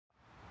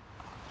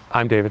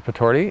I'm David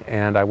Potorti,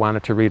 and I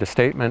wanted to read a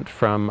statement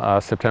from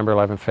September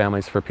 11th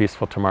Families for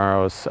Peaceful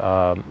Tomorrows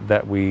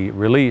that we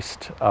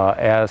released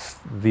as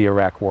the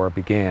Iraq War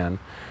began.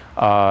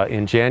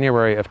 In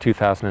January of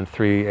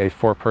 2003, a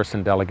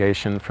four-person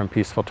delegation from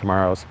Peaceful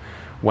Tomorrows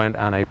went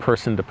on a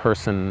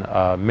person-to-person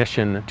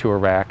mission to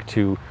Iraq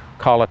to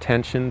call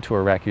attention to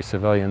Iraqi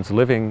civilians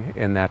living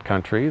in that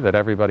country, that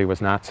everybody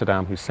was not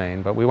Saddam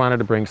Hussein, but we wanted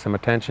to bring some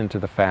attention to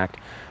the fact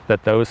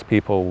that those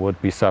people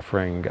would be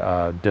suffering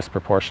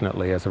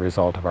disproportionately as a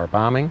result of our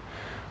bombing.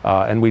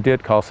 And we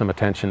did call some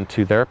attention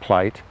to their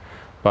plight,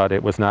 but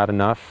it was not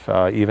enough.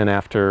 Even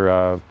after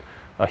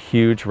a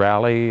huge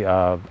rally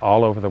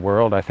all over the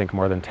world, I think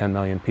more than 10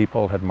 million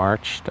people had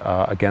marched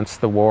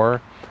against the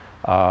war.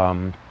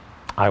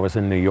 I was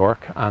in New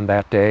York on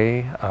that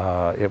day.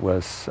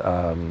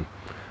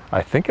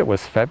 I think it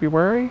was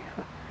February,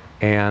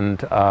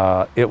 and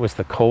it was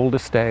the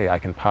coldest day I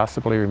can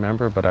possibly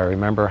remember, but I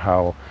remember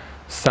how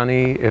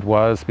sunny it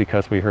was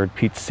because we heard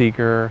Pete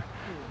Seeger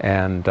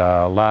and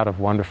a lot of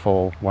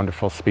wonderful,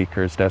 wonderful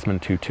speakers.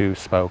 Desmond Tutu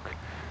spoke.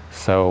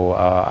 So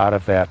out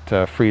of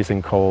that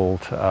freezing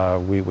cold,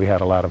 we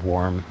had a lot of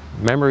warm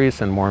memories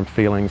and warm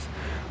feelings.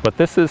 But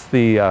this is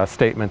the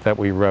statement that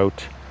we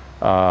wrote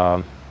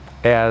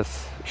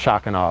as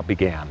shock and awe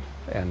began,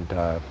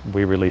 and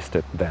we released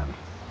it then.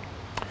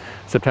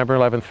 September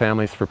 11th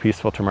Families for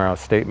Peaceful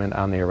Tomorrow's statement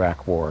on the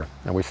Iraq War.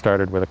 And we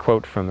started with a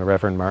quote from the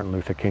Reverend Martin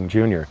Luther King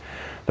Jr.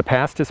 "The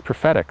past is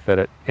prophetic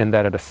in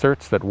that it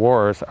asserts that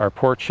wars are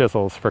poor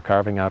chisels for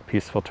carving out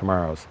peaceful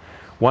tomorrows.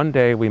 One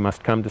day we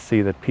must come to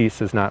see that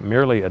peace is not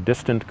merely a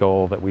distant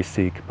goal that we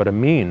seek, but a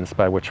means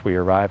by which we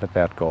arrive at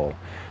that goal.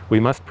 We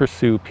must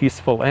pursue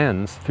peaceful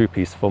ends through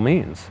peaceful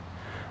means.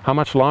 How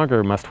much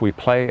longer must we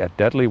play at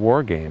deadly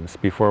war games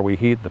before we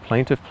heed the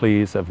plaintive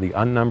pleas of the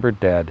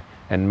unnumbered dead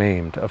and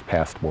maimed of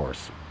past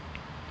wars?"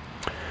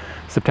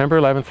 September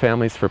 11th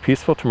Families for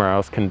Peaceful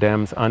Tomorrows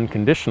condemns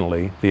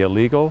unconditionally the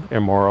illegal,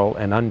 immoral,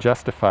 and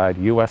unjustified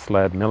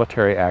U.S.-led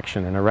military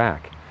action in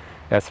Iraq.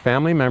 As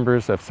family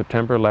members of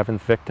September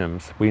 11th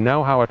victims, we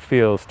know how it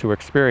feels to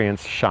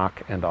experience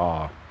shock and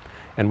awe,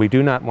 and we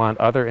do not want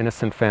other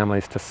innocent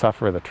families to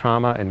suffer the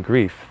trauma and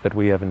grief that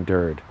we have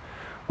endured.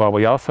 While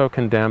we also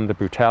condemn the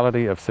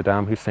brutality of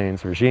Saddam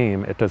Hussein's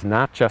regime, it does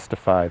not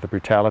justify the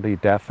brutality,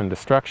 death, and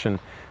destruction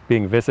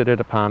being visited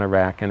upon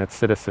Iraq and its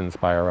citizens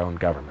by our own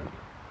government.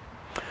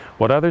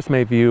 What others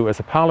may view as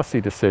a policy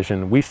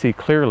decision, we see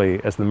clearly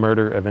as the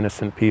murder of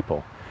innocent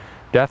people.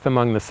 Death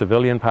among the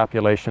civilian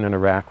population in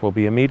Iraq will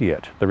be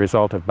immediate, the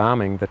result of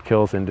bombing that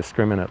kills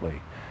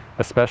indiscriminately.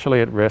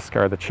 Especially at risk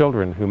are the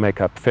children, who make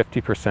up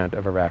 50%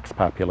 of Iraq's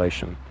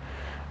population.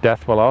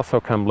 Death will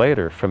also come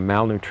later from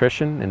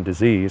malnutrition and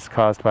disease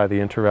caused by the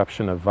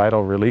interruption of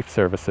vital relief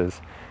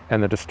services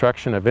and the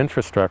destruction of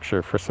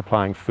infrastructure for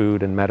supplying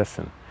food and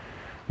medicine.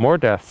 More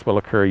deaths will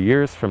occur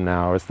years from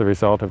now as the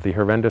result of the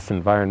horrendous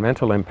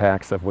environmental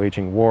impacts of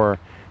waging war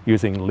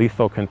using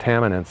lethal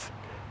contaminants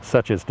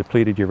such as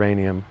depleted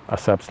uranium, a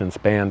substance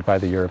banned by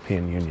the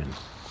European Union.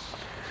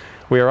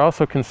 We are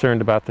also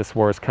concerned about this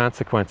war's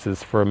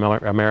consequences for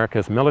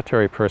America's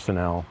military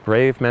personnel,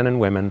 brave men and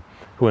women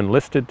who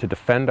enlisted to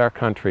defend our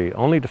country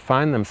only to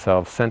find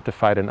themselves sent to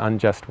fight an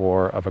unjust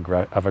war of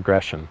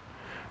aggression.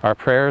 Our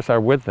prayers are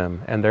with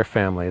them and their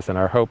families, and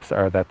our hopes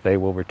are that they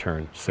will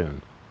return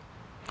soon.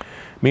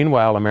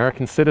 Meanwhile,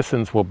 American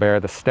citizens will bear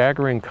the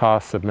staggering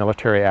costs of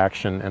military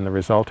action and the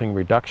resulting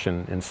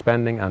reduction in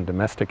spending on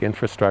domestic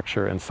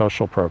infrastructure and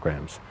social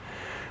programs.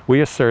 We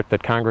assert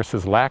that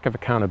Congress's lack of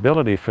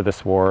accountability for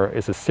this war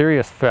is a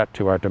serious threat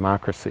to our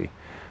democracy.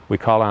 We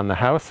call on the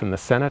House and the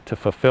Senate to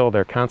fulfill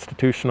their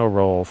constitutional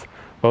roles,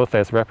 both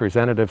as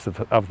representatives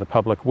of the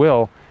public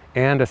will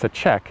and as a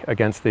check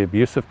against the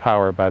abuse of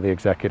power by the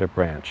executive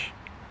branch.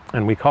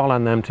 And we call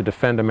on them to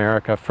defend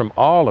America from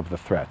all of the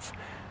threats,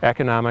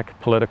 economic,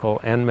 political,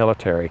 and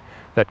military,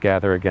 that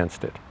gather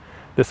against it.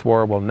 This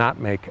war will not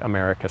make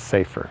America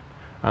safer.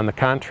 On the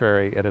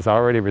contrary, it has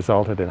already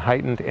resulted in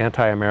heightened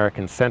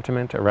anti-American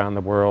sentiment around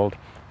the world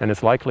and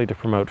is likely to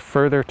promote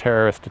further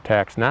terrorist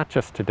attacks not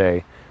just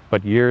today,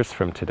 but years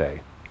from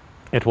today.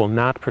 It will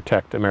not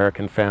protect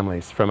American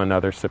families from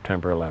another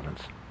September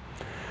 11th.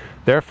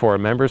 Therefore,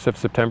 members of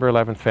September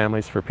 11th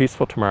Families for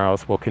Peaceful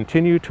Tomorrows will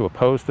continue to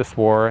oppose this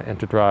war and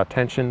to draw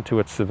attention to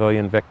its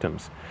civilian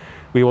victims.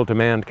 We will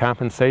demand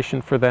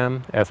compensation for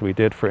them, as we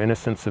did for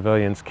innocent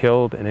civilians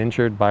killed and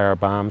injured by our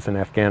bombs in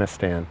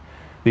Afghanistan.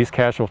 These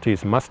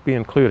casualties must be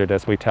included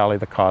as we tally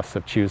the costs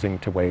of choosing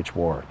to wage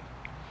war.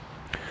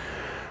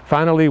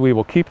 Finally, we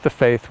will keep the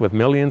faith with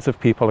millions of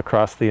people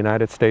across the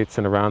United States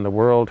and around the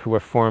world who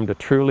have formed a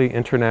truly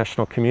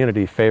international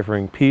community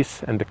favoring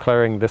peace and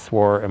declaring this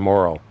war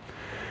immoral.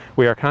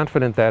 We are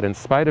confident that, in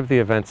spite of the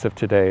events of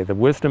today, the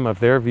wisdom of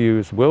their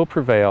views will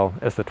prevail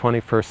as the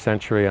 21st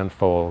century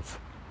unfolds,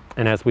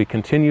 and as we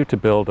continue to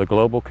build a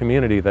global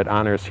community that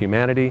honors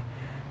humanity,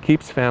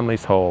 keeps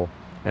families whole,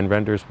 and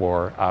renders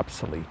war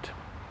obsolete.